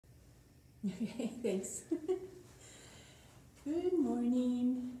Okay, thanks. Good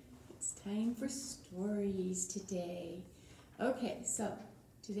morning. It's time for stories today. Okay, so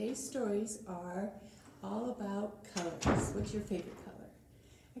today's stories are all about colors. What's your favorite color?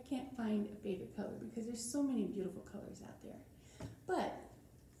 I can't find a favorite color because there's so many beautiful colors out there. But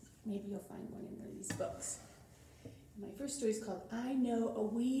maybe you'll find one in one of these books. My first story is called I Know a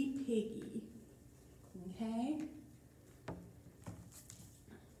Wee Piggy. Okay?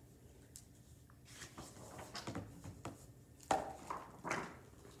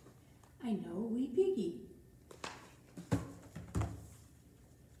 I know a wee piggy.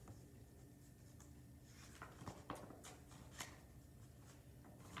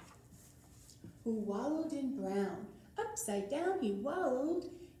 Who wallowed in brown. Upside down he wallowed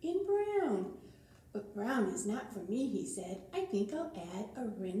in brown. But brown is not for me, he said. I think I'll add a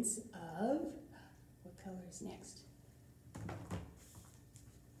rinse of, what color is next?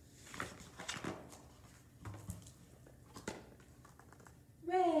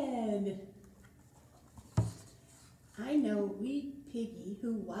 Red. I know a wee piggy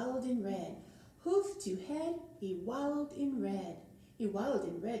who wallowed in red. Hoof to head, he wallowed in red. He wallowed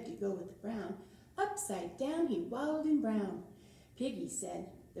in red to go with the brown. Upside down, he wallowed in brown. Piggy said,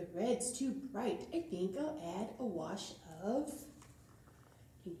 the red's too bright. I think I'll add a wash of...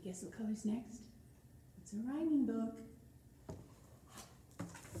 Can you guess what color's next? It's a rhyming book.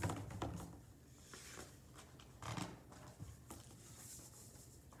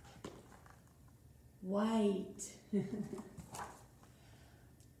 White.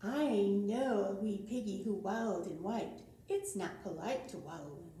 I know a wee piggy who wallowed in white. It's not polite to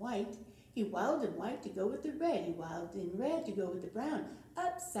wallow in white. He wallowed in white to go with the red. He wallowed in red to go with the brown.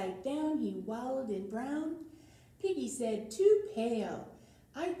 Upside down he wallowed in brown. Piggy said, too pale.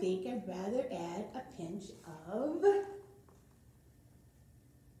 I think I'd rather add a pinch of...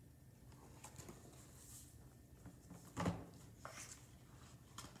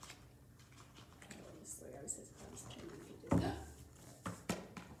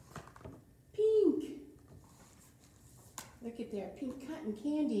 Pink. Look at there, pink cotton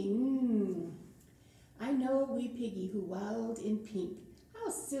candy. I know a wee piggy who wallowed in pink. How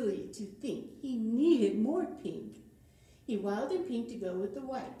silly to think he needed more pink. He wallowed in pink to go with the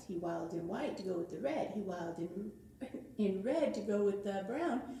white. He wallowed in white to go with the red. He wallowed in red to go with the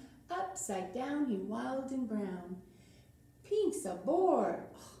brown. Upside down he wallowed in brown. Pink's a bore.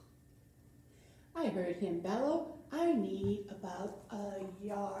 I heard him bellow. I need about a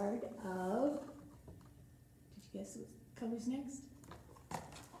yard of... Did you guess what color's next?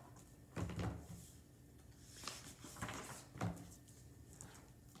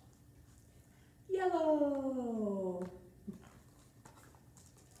 Yellow.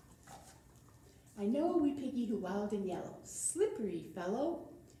 I know a wee piggy who wallowed in yellow. Slippery fellow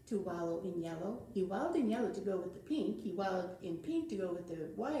to wallow in yellow. He wallowed in yellow to go with the pink. He wallowed in pink to go with the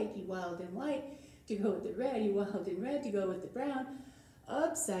white. He wallowed in white to go with the red. He wallowed in red to go with the brown.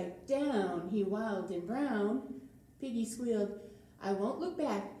 Upside down he wallowed in brown. Piggy squealed, I won't look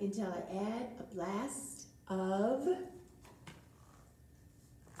back until I add a blast of...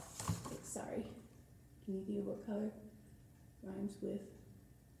 Sorry. Can you think of what color rhymes with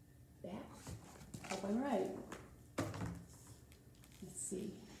that? Hope I'm right. Let's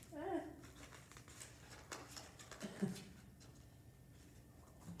see.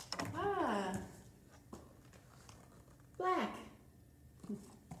 Black.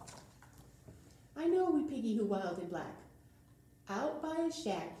 I know a wee piggy who wallowed in black. Out by a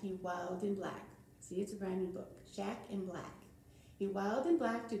shack he wallowed in black. See, it's a rhyming book. Shack and black. He wallowed in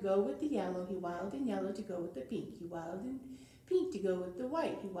black to go with the yellow. He wallowed in yellow to go with the pink. He wallowed in pink to go with the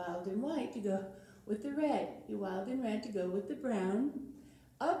white. He wallowed in white to go with the red. He wallowed in red to go with the brown.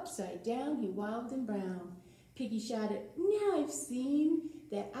 Upside down he wallowed in brown. Piggy shouted, now I've seen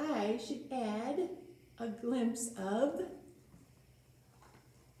that I should add a glimpse of...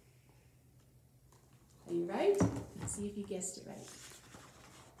 Are you right? Let's see if you guessed it right.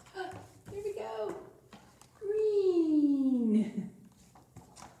 Oh, here we go. Green.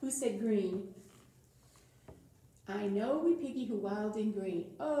 Who said green? I know a wee piggy who wallowed in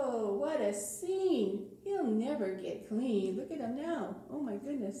green. Oh, what a scene. He'll never get clean. Look at him now. Oh my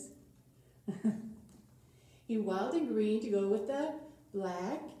goodness. He wallowed in green to go with the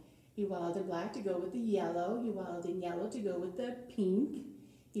black. He wallowed in black to go with the yellow. He wallowed in yellow to go with the pink.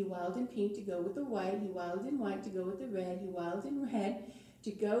 He wallowed in pink to go with the white. He wallowed in white to go with the red. He wallowed in red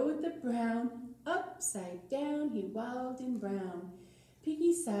to go with the brown. Upside down he wallowed in brown.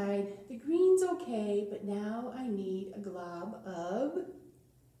 Piggy sighed, the green's okay, but now I need a glob of...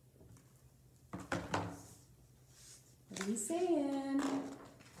 What are you saying?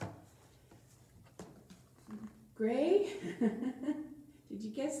 Gray? Did you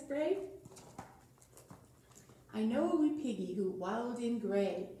guess gray? I know a wee piggy who waddled in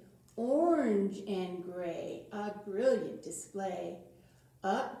gray, orange and gray, a brilliant display.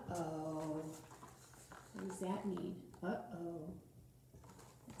 Uh-oh. What does that mean? Uh-oh.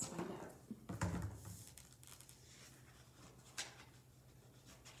 Let's find out.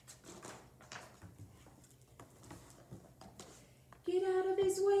 Get out of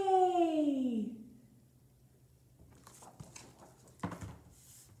his way!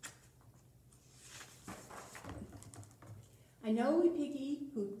 I know a piggy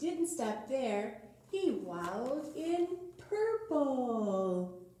who didn't stop there. He waddled in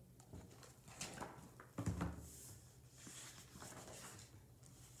purple.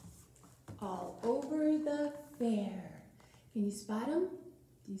 All over the fair. Can you spot him?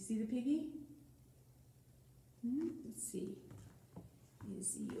 Do you see the piggy? Let's see.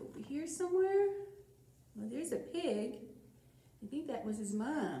 Is he over here somewhere? Well, there's a pig. I think that was his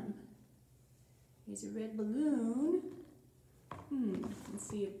mom. Here's a red balloon. Let's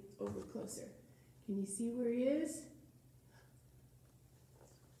see it over closer. Can you see where he is?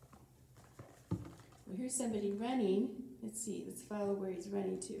 Well, here's somebody running. Let's see, let's follow where he's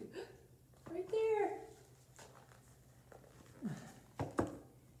running to. Right there.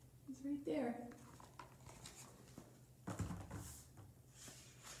 He's right there.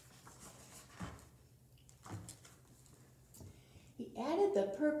 He added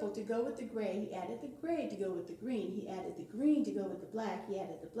the purple to go with the gray. He added the gray to go with the green. He added the green to go with the black. He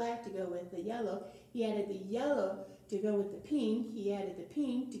added the black to go with the yellow. He added the yellow to go with the pink. He added the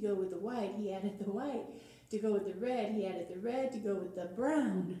pink to go with the white. He added the white to go with the red. He added the red to go with the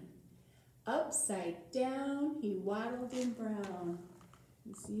brown. Upside down, he waddled in brown.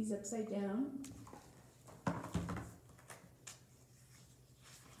 You see he's upside down.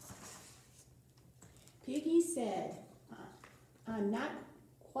 Piggy said, I'm not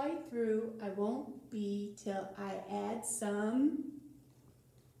quite through. I won't be till I add some.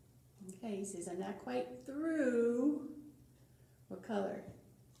 Okay, he says, I'm not quite through. What color?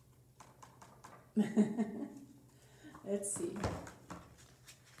 Let's see.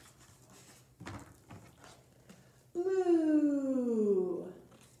 Blue.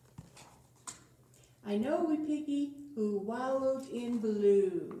 I know a piggy who wallowed in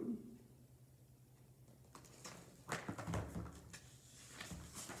blue.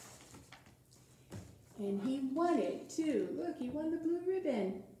 And he won it too. Look, he won the blue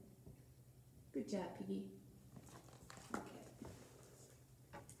ribbon. Good job, Piggy. Okay.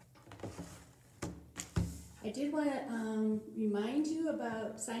 I did want to remind you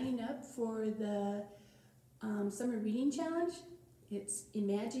about signing up for the Summer Reading Challenge. It's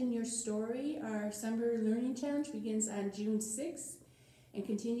Imagine Your Story. Our Summer Learning Challenge begins on June 6th and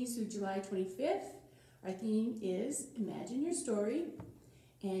continues through July 25th. Our theme is Imagine Your Story.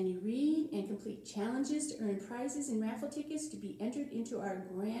 And you read and complete challenges to earn prizes and raffle tickets to be entered into our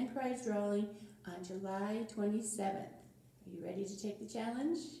grand prize drawing on July 27th. Are you ready to take the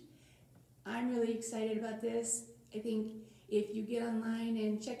challenge? I'm really excited about this. I think if you get online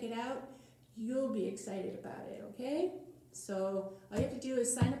and check it out, you'll be excited about it, okay? So all you have to do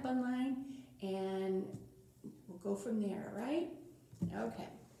is sign up online and we'll go from there, all right? Okay.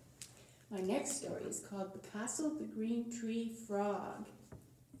 My next story is called Picasso the Green Tree Frog.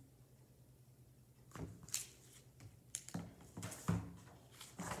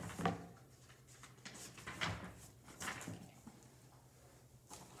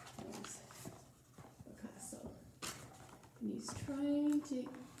 He's trying to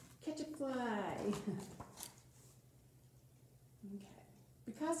catch a fly. Okay.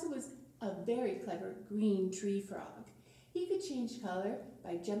 Picasso was a very clever green tree frog. He could change color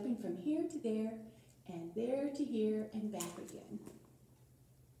by jumping from here to there and there to here and back again.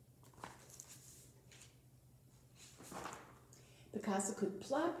 Picasso could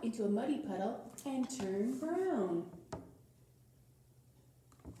plop into a muddy puddle and turn brown.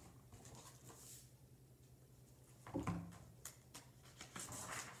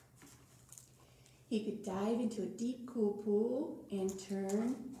 He could dive into a deep, cool pool and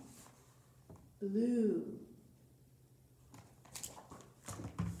turn blue.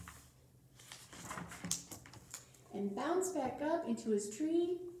 And bounce back up into his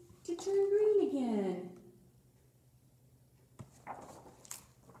tree to turn green again.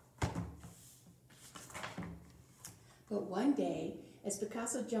 But one day, as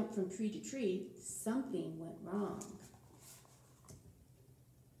Picasso jumped from tree to tree, something went wrong.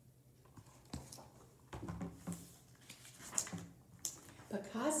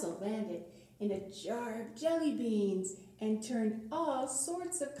 Picasso landed in a jar of jelly beans and turned all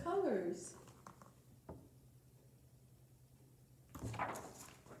sorts of colors.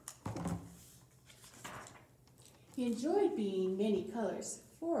 He enjoyed being many colors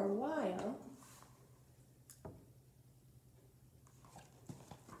for a while.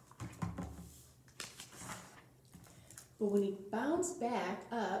 But when he bounced back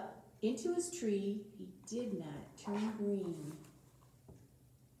up into his tree, he did not turn green.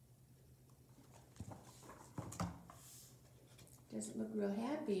 Doesn't look real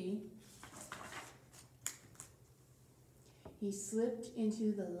happy. He slipped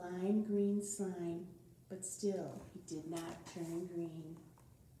into the lime green slime, but still he did not turn green.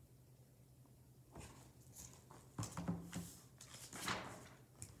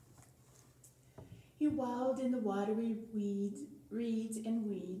 He wallowed in the watery reeds,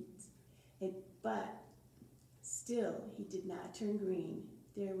 but still he did not turn green.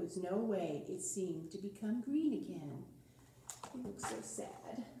 There was no way it seemed to become green again. He looks so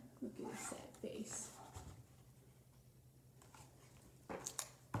sad. Look at his sad face.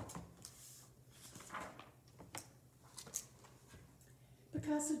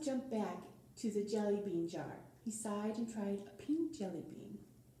 Picasso jumped back to the jelly bean jar. He sighed and tried a pink jelly bean.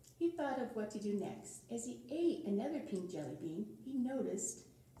 He thought of what to do next. As he ate another pink jelly bean, he noticed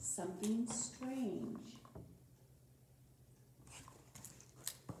something strange.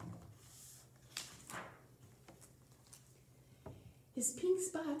 His pink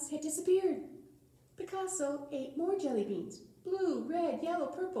spots had disappeared. Picasso ate more jelly beans. Blue, red, yellow,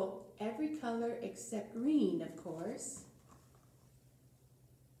 purple. Every color except green, of course.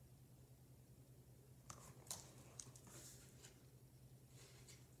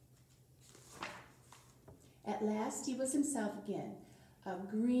 At last he was himself again, a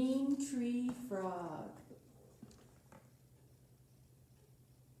green tree frog.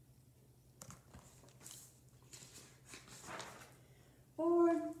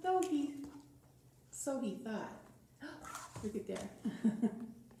 Or so he thought. Look at there.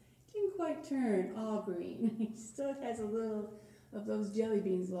 Didn't quite turn all green. He still has a little of those jelly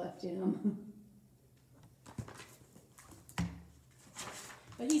beans left in him.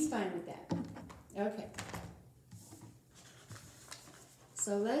 But he's fine with that. Okay.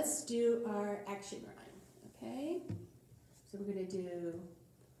 So let's do our action rhyme, okay? So we're gonna do,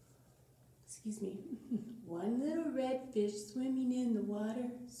 excuse me, one little red fish swimming in the water,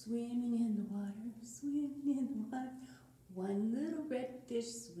 swimming in the water, swimming in the water. One little red fish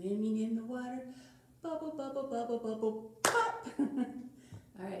swimming in the water, bubble, bubble, bubble, bubble, pop! All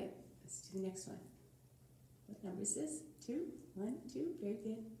right, let's do the next one. What number is this? 2? 1, 2, very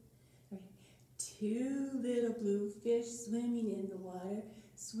good. Okay. Two little blue fish swimming in the water,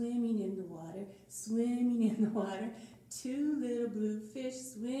 swimming in the water, swimming in the water. Two little blue fish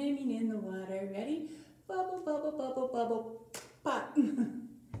swimming in the water. Ready? Bubble, bubble, bubble, bubble, pop.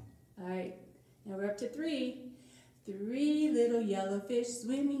 All right, now we're up to 3. 3 little yellow fish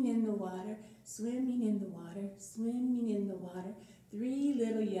swimming in the water, swimming in the water, swimming in the water. 3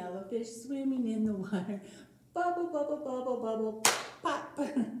 little yellow fish swimming in the water. Bubble, bubble, bubble, bubble, pop.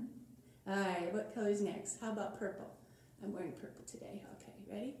 All right, what color's next? How about purple? I'm wearing purple today. Okay,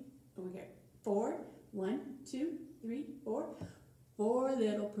 ready? Over here. 4. 1, 2, 3, 4. 4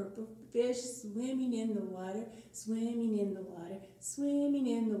 little purple fish swimming in the water, swimming in the water, swimming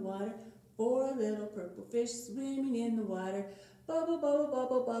in the water. 4 little purple fish swimming in the water. Bubble, bubble,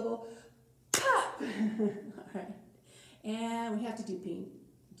 bubble, bubble, pop! All right. And we have to do pink.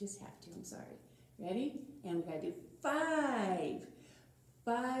 We just have to, I'm sorry. Ready? And we gotta do 5.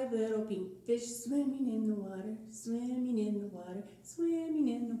 5 little pink fish swimming in the water, swimming in the water, swimming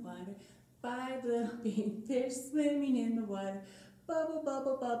in the water. 5 little pink fish swimming in the water. Bubble,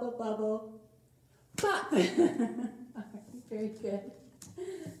 bubble, bubble, bubble, pop! All right, very good.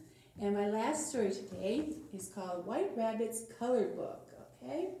 And my last story today is called White Rabbit's Colored Book,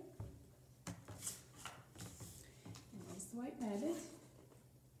 okay? And there's the white rabbit.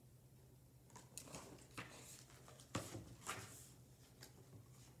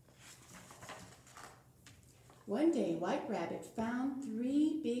 One day, White Rabbit found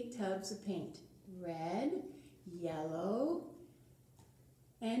 3 big tubs of paint, red, yellow,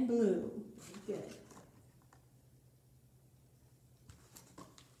 and blue. Very good.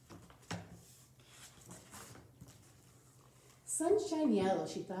 Sunshine yellow,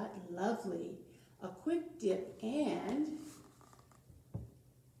 she thought, lovely. A quick dip and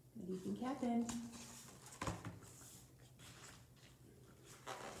you can cap in.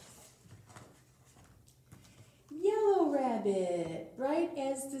 Yellow rabbit, bright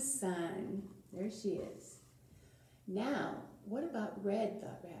as the sun. There she is. Now, what about red,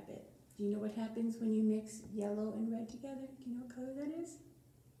 thought Rabbit? Do you know what happens when you mix yellow and red together? Do you know what color that is?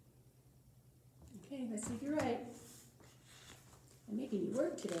 Okay, let's see if you're right. I'm making you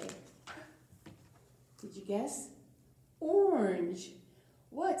work today. Did you guess? Orange.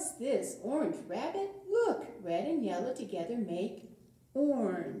 What's this? Orange rabbit? Look, red and yellow together make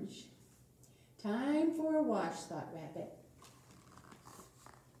orange. Time for a wash, thought Rabbit.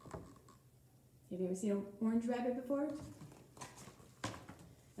 Have you ever seen an orange rabbit before? I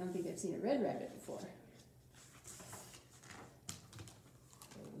don't think I've seen a red rabbit before.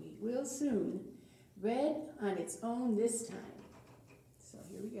 But we will soon. Red on its own this time. So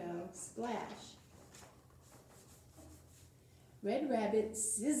here we go. Splash. Red rabbit,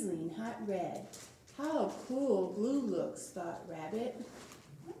 sizzling hot red. How cool blue looks, thought Rabbit.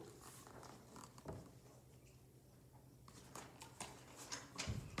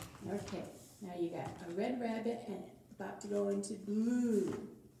 Okay, now you got a red rabbit and about to go into blue.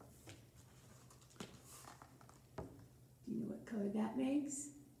 Do you know what color that makes?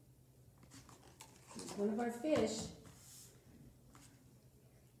 It's one of our fish.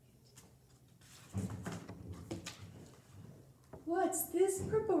 What's this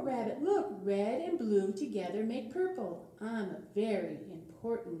purple rabbit? Look, red and blue together make purple. I'm a very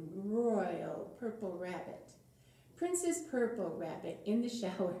important royal purple rabbit. Princess Purple Rabbit in the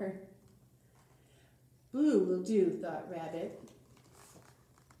shower. Blue will do, thought Rabbit.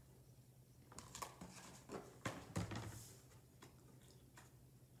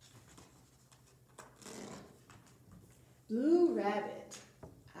 Blue Rabbit.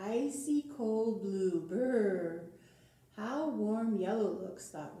 Icy cold blue. Brr. How warm yellow looks,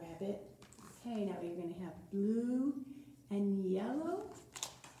 thought Rabbit. Okay, now you're going to have blue and yellow.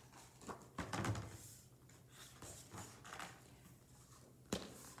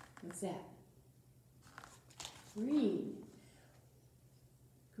 What's that? Green.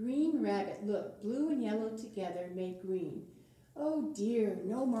 Green rabbit. Look, blue and yellow together make green. Oh dear,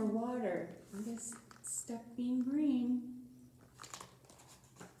 no more water. I'm just stuck being green.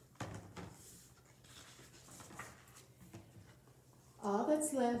 All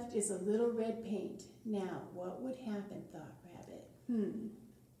that's left is a little red paint. Now, what would happen, thought Rabbit?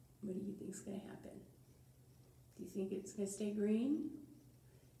 What do you think is going to happen? Do you think it's going to stay green?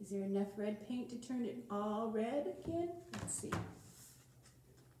 Is there enough red paint to turn it all red again? Let's see.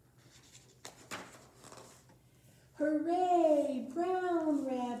 Hooray! Brown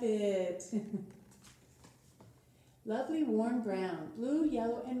rabbit! Lovely warm brown. Blue,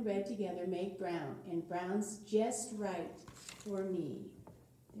 yellow, and red together make brown, and brown's just right for me.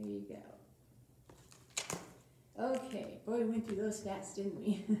 There you go. Okay, boy, we went through those fast, didn't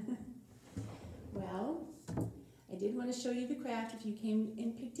we? Well, I did want to show you the craft if you came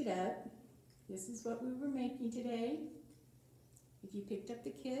and picked it up. This is what we were making today. If you picked up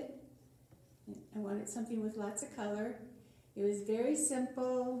the kit, I wanted something with lots of color. It was very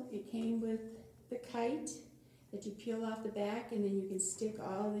simple. It came with the kite that you peel off the back, and then you can stick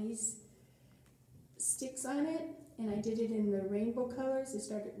all these sticks on it. And I did it in the rainbow colors. I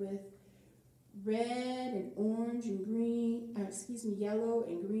started with red and orange and green, yellow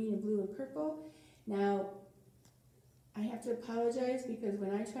and green and blue and purple. Now, I have to apologize because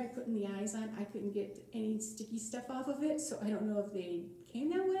when I tried putting the eyes on, I couldn't get any sticky stuff off of it, so I don't know if they came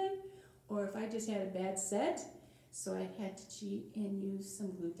that way or if I just had a bad set. So I had to cheat and use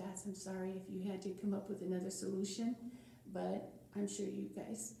some glue dots. I'm sorry if you had to come up with another solution, but I'm sure you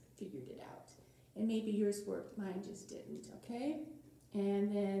guys figured it out. And maybe yours worked, mine just didn't, okay?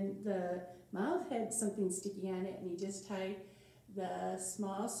 And then the mouth had something sticky on it, and you just tie the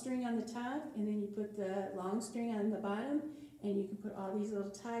small string on the top, and then you put the long string on the bottom, and you can put all these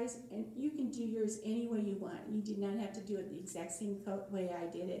little ties, and you can do yours any way you want. You did not have to do it the exact same way I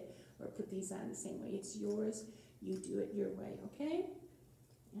did it, or put these on the same way. It's yours. You do it your way, okay?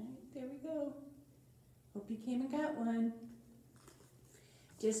 All right, there we go. Hope you came and got one.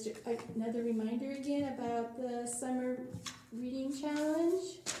 Just another reminder again about the summer reading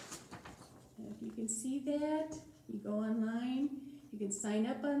challenge. If you can see that, you go online, you can sign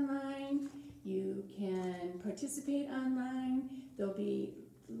up online, you can participate online. There'll be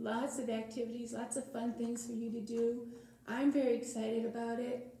lots of activities, lots of fun things for you to do. I'm very excited about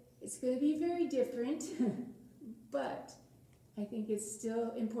it. It's going to be very different, but I think it's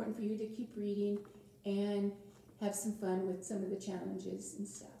still important for you to keep reading and have some fun with some of the challenges and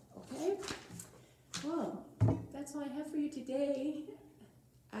stuff, okay? Well, that's all I have for you today.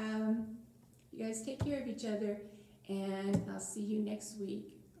 You guys take care of each other, and I'll see you next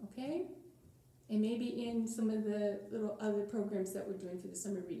week, okay? And maybe in some of the little other programs that we're doing for the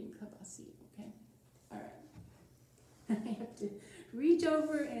Summer Reading Club, I'll see you, okay? All right. I have to reach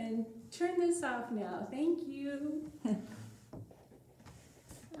over and turn this off now. Thank you.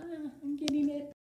 I'm getting